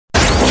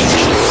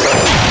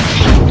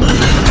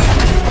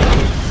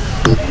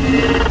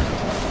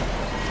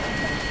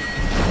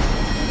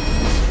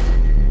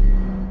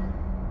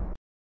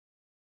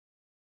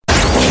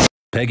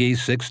Peggy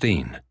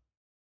 16.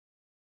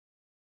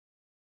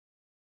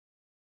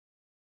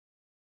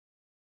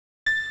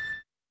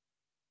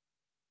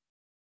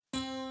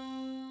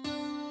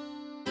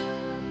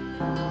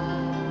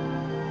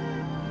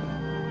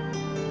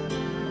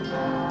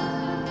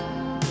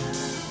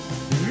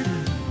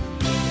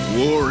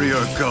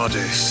 Warrior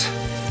goddess.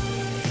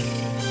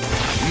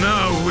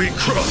 Now we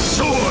cross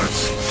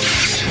swords!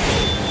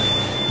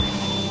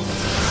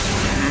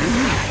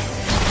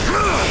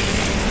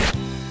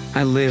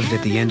 I lived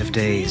at the end of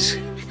days.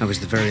 I was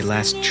the very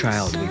last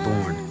child to be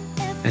born.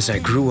 As I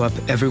grew up,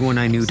 everyone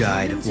I knew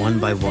died, one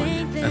by one,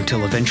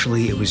 until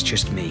eventually it was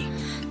just me.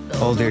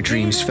 All their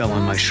dreams fell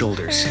on my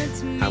shoulders.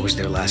 I was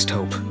their last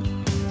hope.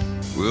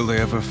 Will they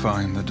ever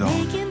find the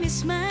dawn?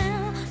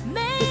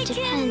 It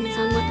depends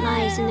on what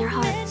lies in their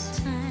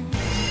hearts.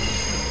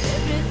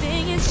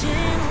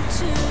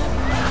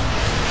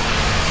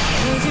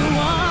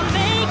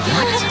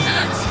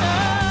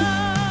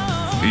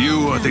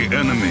 You are the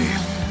enemy.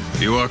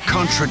 You are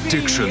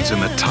contradictions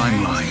in the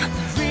timeline.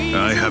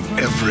 I have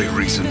every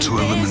reason to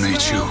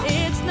eliminate you.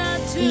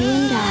 You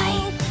and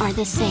I are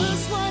the same.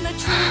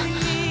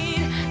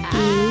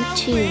 You,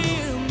 too,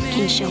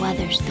 can show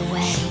others the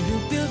way.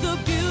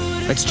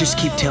 Let's just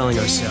keep telling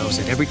ourselves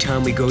that every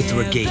time we go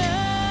through a gate,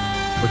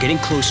 we're getting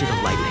closer to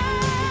lightning.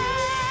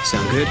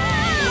 Sound good?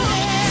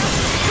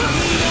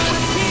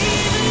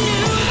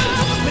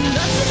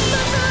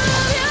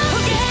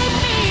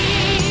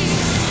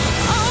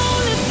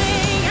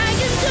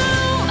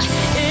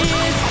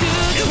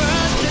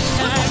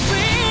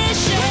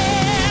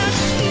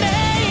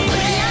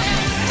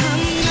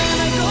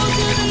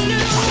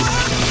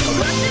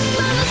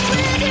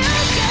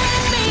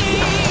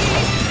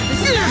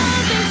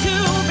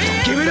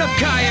 Give it up,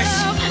 Caius!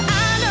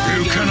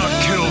 You cannot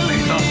kill me,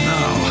 not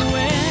now.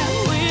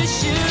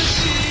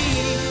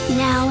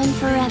 Now and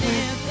forever,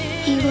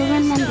 he will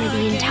remember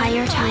the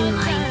entire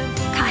timeline.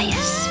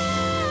 Caius.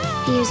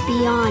 He is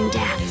beyond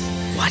death.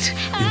 What?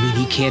 You mean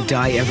he can't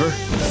die ever?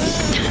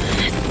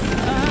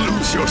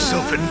 Lose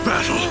yourself in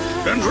battle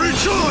and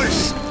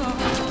rejoice!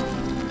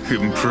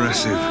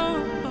 Impressive.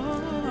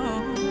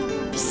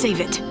 Save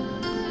it.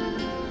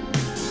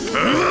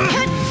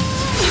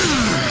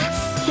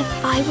 If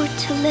I were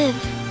to live,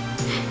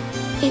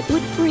 it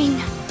would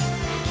bring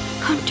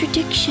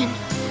contradiction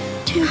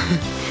to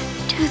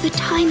the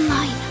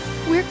timeline.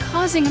 We're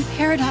causing a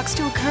paradox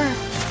to occur.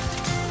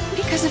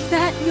 Because of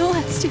that, you'll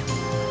have to...